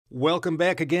Welcome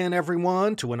back again,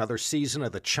 everyone, to another season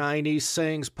of the Chinese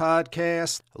Sayings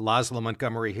Podcast. Laszlo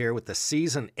Montgomery here with the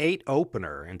Season 8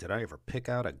 opener, and did I ever pick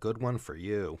out a good one for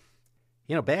you?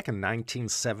 You know, back in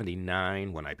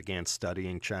 1979, when I began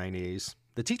studying Chinese,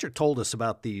 the teacher told us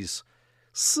about these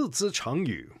四字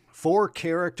chengyu,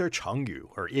 four-character chengyu,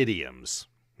 or idioms.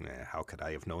 How could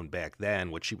I have known back then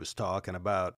what she was talking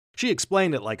about? She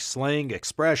explained it like slang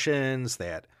expressions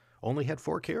that only had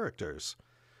four characters.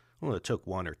 Well, it took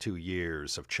 1 or 2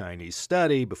 years of Chinese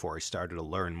study before I started to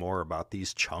learn more about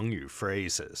these chengyu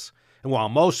phrases. And while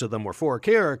most of them were 4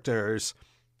 characters,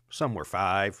 some were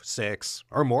 5, 6,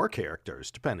 or more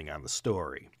characters, depending on the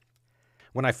story.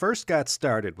 When I first got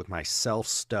started with my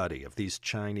self-study of these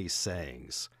Chinese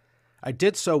sayings, I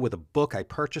did so with a book I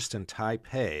purchased in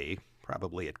Taipei,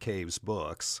 probably at Cave's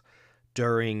Books,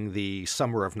 during the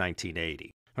summer of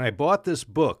 1980. I bought this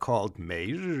book called 每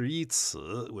日一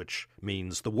词, which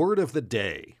means the word of the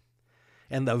day.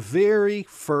 And the very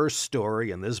first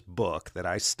story in this book that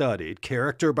I studied,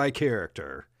 character by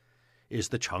character, is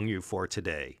the chengyu for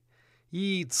today.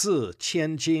 一字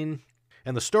千金.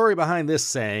 And the story behind this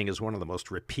saying is one of the most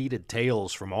repeated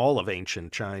tales from all of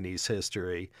ancient Chinese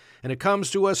history, and it comes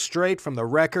to us straight from the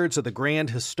records of the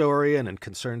grand historian and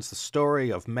concerns the story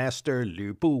of Master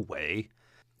Lü Buwei.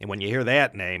 And when you hear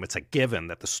that name, it's a given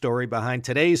that the story behind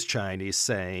today's Chinese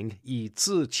saying, 一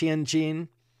字千金,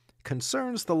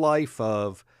 concerns the life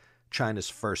of China's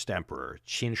first emperor,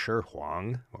 Qin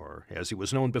Shi, or as he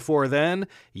was known before then,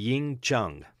 Ying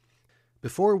Zheng.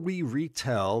 Before we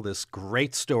retell this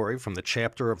great story from the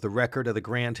chapter of the record of the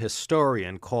grand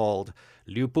historian called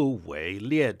Lü Buwei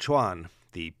Lie Chuan,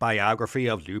 the biography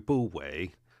of Lü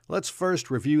Buwei, let's first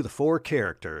review the 4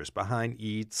 characters behind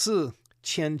一字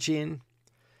千金.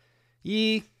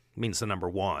 一 means the number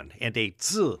 1, and a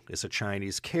字 is a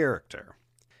Chinese character.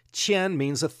 千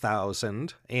means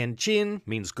 1,000, and jin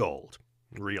means gold.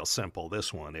 Real simple,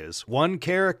 this one is 1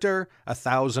 character,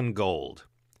 1,000 gold.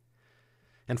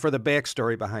 And for the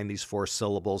backstory behind these 4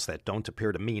 syllables that don't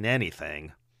appear to mean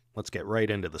anything, let's get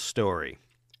right into the story.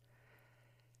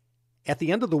 At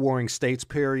the end of the Warring States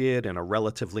period, in a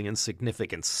relatively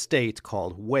insignificant state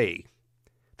called Wei,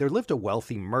 there lived a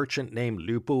wealthy merchant named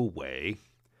Lü Buwei.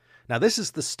 Now, this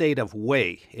is the state of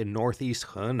Wei in northeast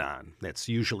Henan. That's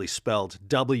usually spelled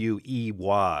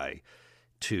W-E-Y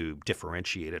to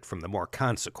differentiate it from the more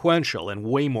consequential and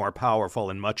way more powerful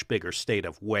and much bigger state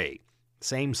of Wei.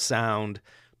 Same sound,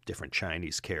 different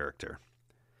Chinese character.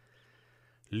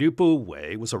 Lü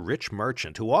Buwei was a rich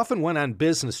merchant who often went on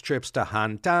business trips to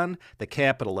Handan, the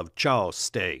capital of Zhao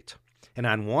state. And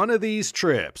on one of these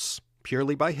trips,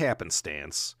 purely by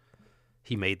happenstance,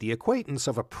 he made the acquaintance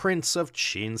of a prince of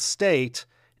Qin State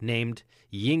named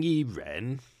Ying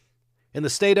Yiren. In the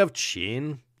state of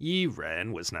Qin,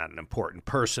 Yiren was not an important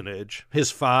personage. His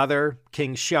father,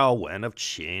 King Xiaowen of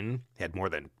Qin, had more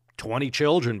than 20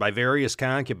 children by various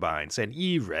concubines, and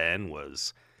Yiren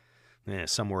was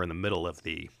somewhere in the middle of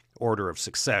the order of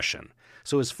succession.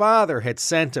 So his father had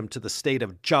sent him to the state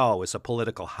of Zhao as a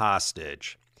political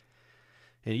hostage.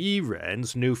 And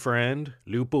Yiren's new friend,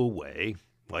 Lü Buwei,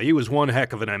 well, he was one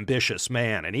heck of an ambitious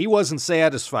man, and he wasn't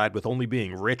satisfied with only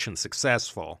being rich and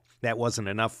successful. That wasn't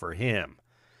enough for him.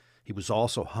 He was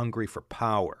also hungry for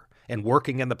power and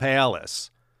working in the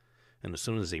palace. And as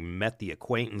soon as he met the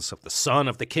acquaintance of the son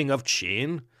of the king of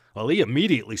Qin, well, he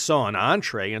immediately saw an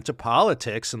entree into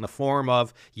politics in the form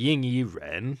of Ying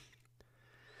Yiren.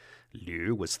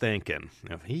 Lü was thinking,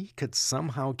 if he could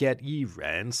somehow get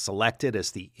Yiren selected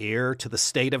as the heir to the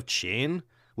state of Qin,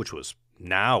 which was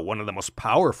now one of the most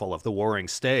powerful of the warring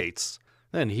states,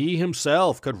 then he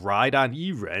himself could ride on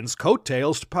Yiren's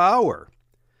coattails to power.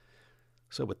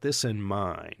 So with this in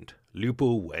mind, Lü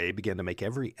Buwei began to make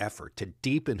every effort to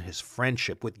deepen his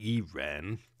friendship with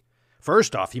Yiren.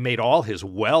 First off, he made all his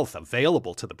wealth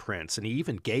available to the prince, and he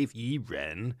even gave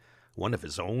Yiren one of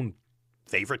his own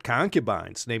favorite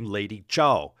concubines named Lady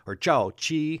Zhao, or Zhao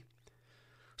Qi.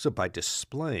 So by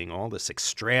displaying all this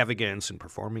extravagance and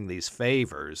performing these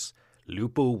favors, Lü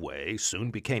Buwei soon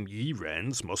became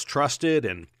Yiren's most trusted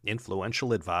and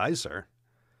influential advisor.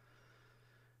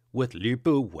 With Lü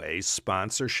Buwei's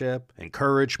sponsorship,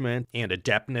 encouragement, and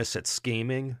adeptness at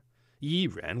scheming,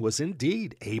 Yiren was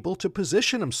indeed able to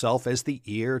position himself as the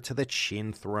heir to the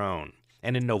Qin throne.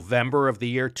 And in November of the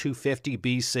year 250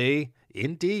 BC,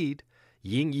 indeed,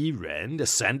 Ying Yiren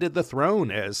ascended the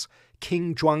throne as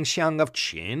King Zhuangxiang of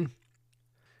Qin.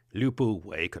 Lü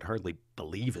Buwei could hardly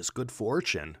believe his good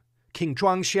fortune. King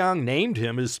Zhuangxiang named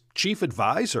him his chief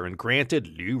advisor and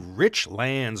granted Lü rich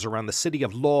lands around the city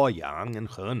of Luoyang in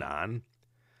Henan.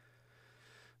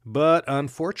 But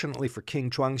unfortunately for King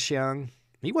Zhuangxiang,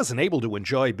 He wasn't able to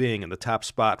enjoy being in the top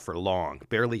spot for long.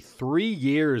 Barely 3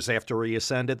 years after he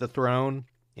ascended the throne,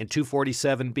 in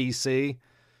 247 BC,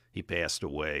 he passed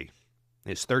away.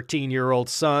 His 13-year-old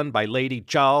son by Lady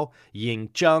Zhao,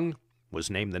 Yingzheng, was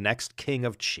named the next king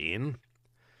of Qin.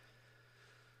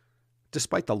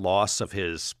 Despite the loss of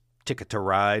his ticket to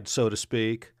ride, so to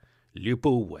speak, Lü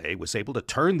Buwei was able to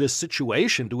turn this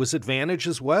situation to his advantage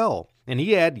as well, and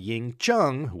he had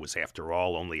Yingzheng, who was after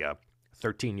all only a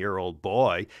 13-year-old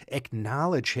boy,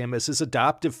 acknowledge him as his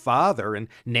adoptive father and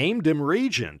named him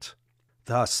regent.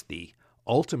 Thus, the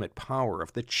ultimate power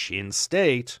of the Qin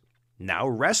state now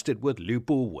rested with Lü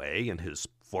Buwei and his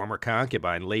former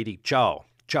concubine, Lady Zhao,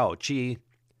 Zhao Ji.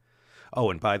 Oh,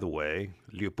 and by the way,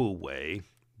 Lü Buwei,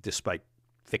 despite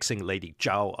fixing Lady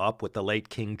Zhao up with the late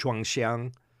King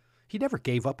Zhuangxiang, he never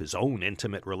gave up his own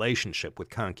intimate relationship with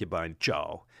concubine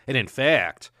Zhao. And in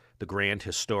fact, the grand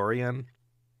historian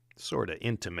sort of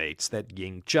intimates that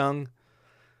Yingzheng,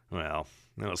 well,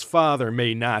 his father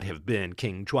may not have been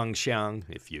King Zhuangxiang,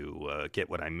 if you get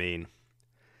what I mean.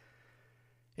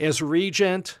 As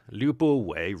regent, Lü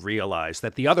Buwei realized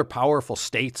that the other powerful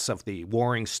states of the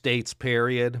Warring States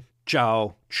period,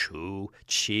 Zhao, Chu,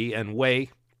 Qi, and Wei,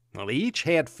 well, they each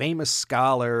had famous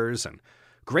scholars and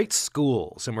great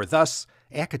schools and were thus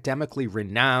academically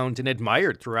renowned and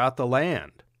admired throughout the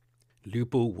land. Lü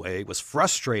Buwei was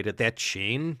frustrated that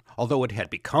Qin, although it had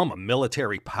become a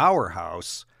military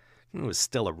powerhouse, it was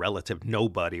still a relative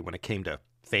nobody when it came to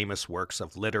famous works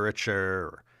of literature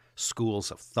or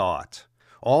schools of thought.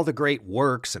 All the great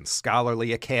works and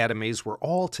scholarly academies were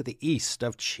all to the east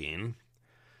of Qin.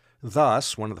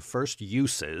 Thus, one of the first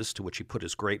uses to which he put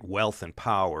his great wealth and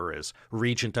power as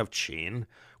regent of Qin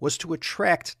was to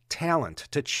attract talent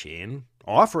to Qin,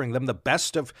 offering them the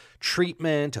best of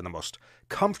treatment and the most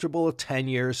comfortable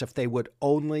tenures if they would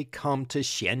only come to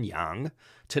Xianyang,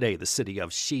 today the city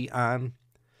of Xi'an.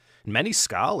 Many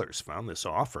scholars found this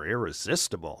offer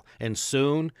irresistible, and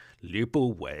soon Lü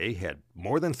Buwei had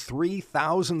more than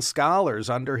 3,000 scholars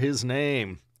under his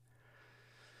name.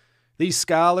 These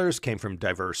scholars came from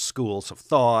diverse schools of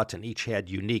thought, and each had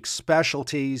unique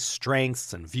specialties,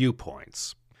 strengths, and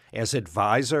viewpoints. As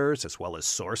advisors, as well as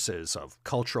sources of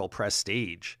cultural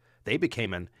prestige, they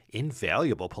became an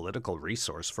invaluable political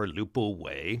resource for Lü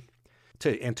Buwei.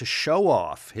 To show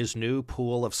off his new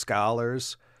pool of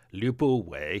scholars, Lü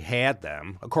Buwei had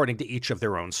them, according to each of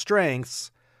their own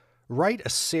strengths, write a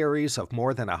series of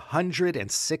more than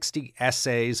 160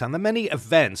 essays on the many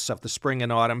events of the spring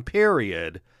and autumn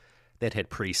period that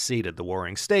had preceded the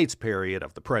Warring States period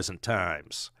of the present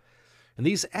times. And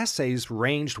these essays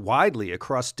ranged widely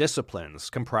across disciplines,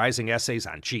 comprising essays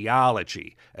on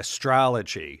geology,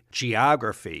 astrology,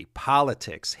 geography,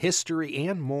 politics, history,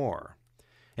 and more.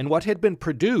 And what had been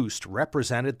produced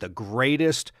represented the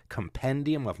greatest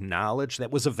compendium of knowledge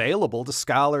that was available to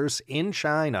scholars in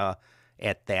China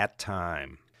at that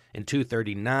time. In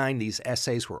 239, these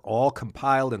essays were all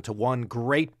compiled into one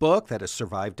great book that has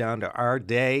survived down to our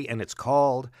day, and it's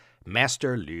called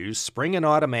Master Lü's Spring and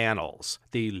Autumn Annals,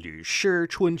 the Lü Shi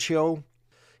Chunqiu.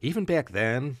 Even back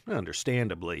then,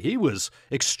 understandably, he was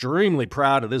extremely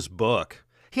proud of this book.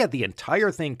 He had the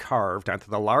entire thing carved onto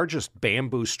the largest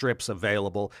bamboo strips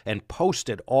available and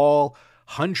posted all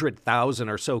 100,000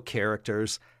 or so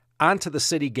characters onto the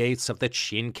city gates of the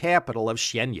Qin capital of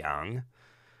Xianyang.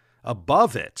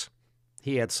 Above it,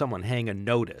 he had someone hang a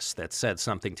notice that said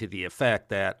something to the effect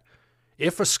that,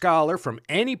 if a scholar from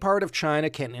any part of China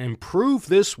can improve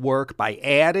this work by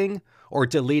adding or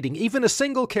deleting even a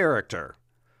single character,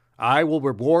 I will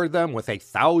reward them with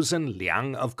 1,000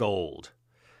 liang of gold.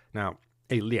 Now,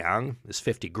 a liang is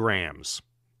 50 grams,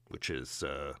 which is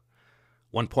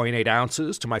 1.8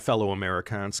 ounces to my fellow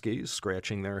Amerikanskis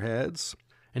scratching their heads.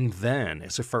 And then,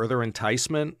 as a further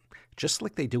enticement, just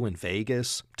like they do in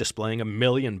Vegas, displaying $1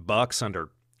 million under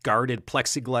guarded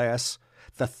plexiglass,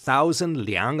 the 1,000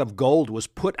 liang of gold was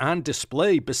put on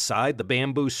display beside the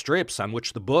bamboo strips on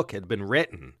which the book had been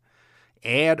written.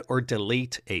 Add or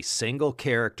delete a single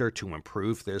character to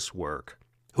improve this work.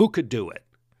 Who could do it?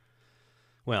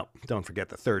 Well, don't forget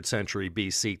the 3rd century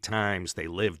BC times they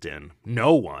lived in.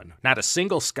 No one, not a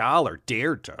single scholar,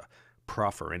 dared to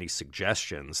proffer any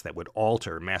suggestions that would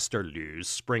alter Master Lü's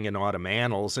Spring and Autumn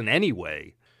Annals in any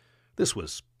way. This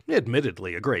was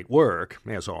admittedly a great work,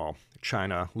 as all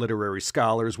China literary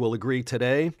scholars will agree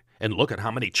today. And look at how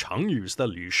many chengyus the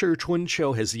Lü Shi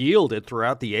Chunqiu has yielded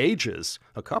throughout the ages.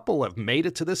 A couple have made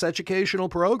it to this educational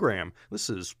program.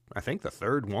 This is, I think, the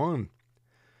 3rd one.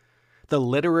 The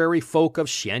literary folk of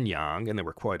Xianyang, and there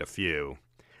were quite a few,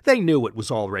 They knew it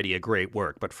was already a great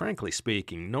work, but frankly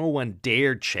speaking, no one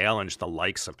dared challenge the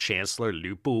likes of Chancellor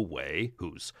Lü Buwei,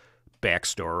 whose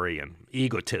backstory and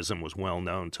egotism was well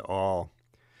known to all.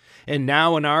 And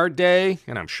now in our day,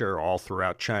 and I'm sure all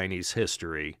throughout Chinese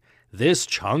history, this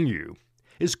chengyu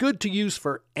is good to use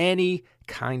for any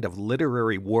kind of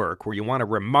literary work where you want to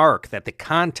remark that the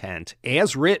content,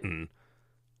 as written,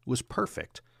 was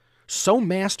perfect. So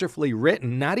masterfully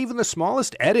written, not even the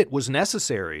smallest edit was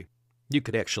necessary. You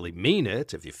could actually mean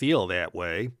it if you feel that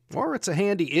way, or it's a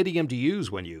handy idiom to use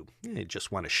when you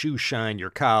just want to shoeshine your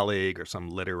colleague or some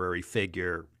literary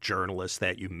figure, journalist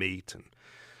that you meet, and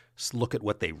look at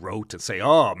what they wrote and say,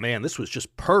 oh man, this was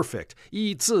just perfect.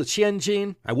 一字千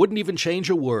金. I wouldn't even change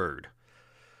a word.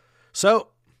 So,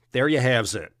 there you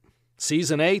have it.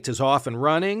 Season 8 is off and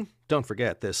running. Don't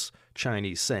forget, this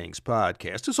Chinese Sayings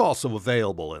podcast is also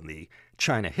available in the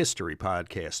China History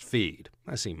podcast feed.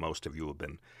 I see most of you have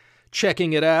been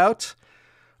checking it out.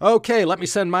 Okay, let me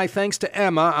send my thanks to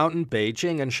Emma out in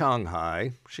Beijing and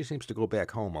Shanghai. She seems to go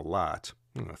back home a lot.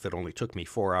 If it only took me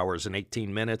 4 hours and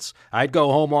 18 minutes, I'd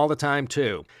go home all the time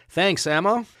too. Thanks,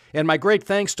 Emma. And my great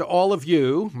thanks to all of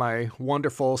you, my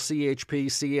wonderful CHP,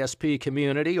 CSP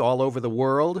community all over the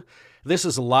world. This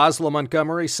is Laszlo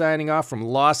Montgomery signing off from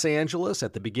Los Angeles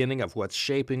at the beginning of what's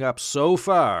shaping up so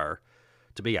far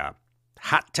to be a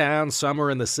hot town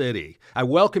summer in the city. I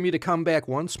welcome you to come back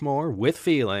once more with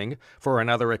feeling for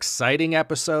another exciting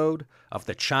episode of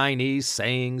the Chinese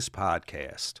Sayings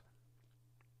Podcast.